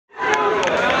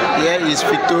Here is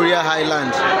Victoria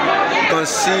Highland. You can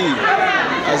see,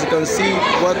 as you can see,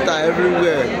 water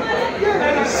everywhere.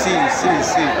 See.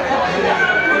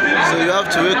 So you have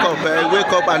to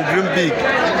wake up and dream big.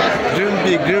 Dream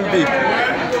big.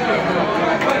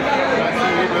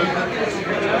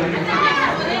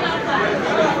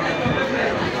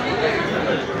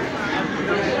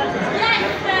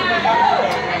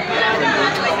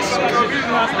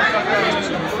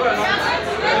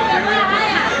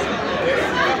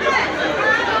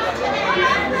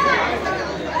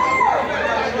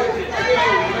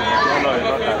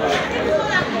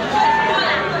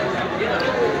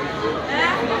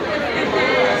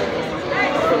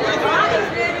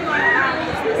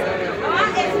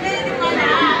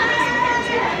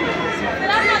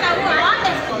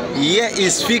 Here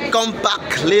is Ficom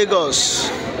Park, Lagos.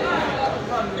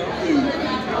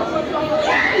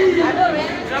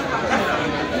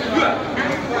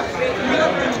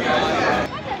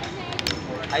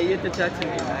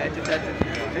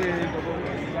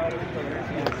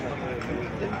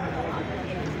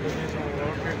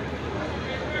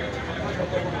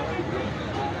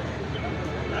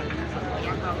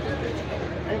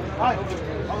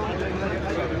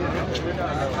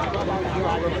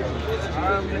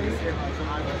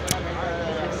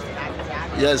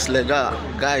 Yes, Lega,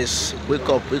 guys, wake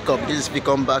up. This is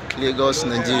Ficom Back, Lagos,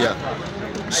 Nigeria.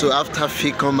 So after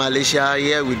Ficom Malaysia,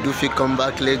 here we do Ficom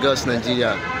Back, Lagos,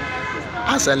 Nigeria.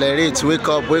 Accelerate, wake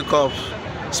up.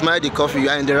 Smile the coffee. You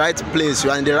are in the right place.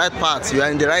 You are in the right path. You are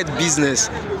in the right business.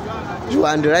 You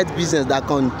are in the right business that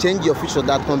can change your future,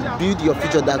 that can build your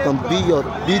future, that can build your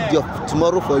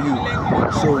tomorrow for you.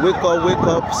 So wake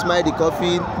up, smile the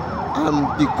coffee,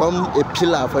 and become a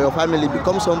pillar for your family.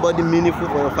 Become somebody meaningful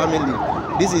for your family.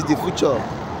 This is the future.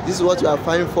 This is what you are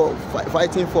fighting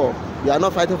for. You are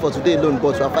not fighting for today alone,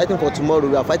 but you are fighting for tomorrow.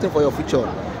 You are fighting for your future.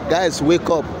 Guys, wake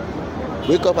up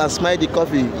and smile the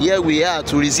coffee. Here we are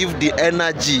to receive the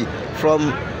energy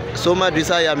from Soma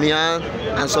Drisa Yamian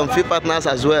and some few partners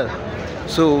as well.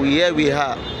 So here we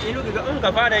are.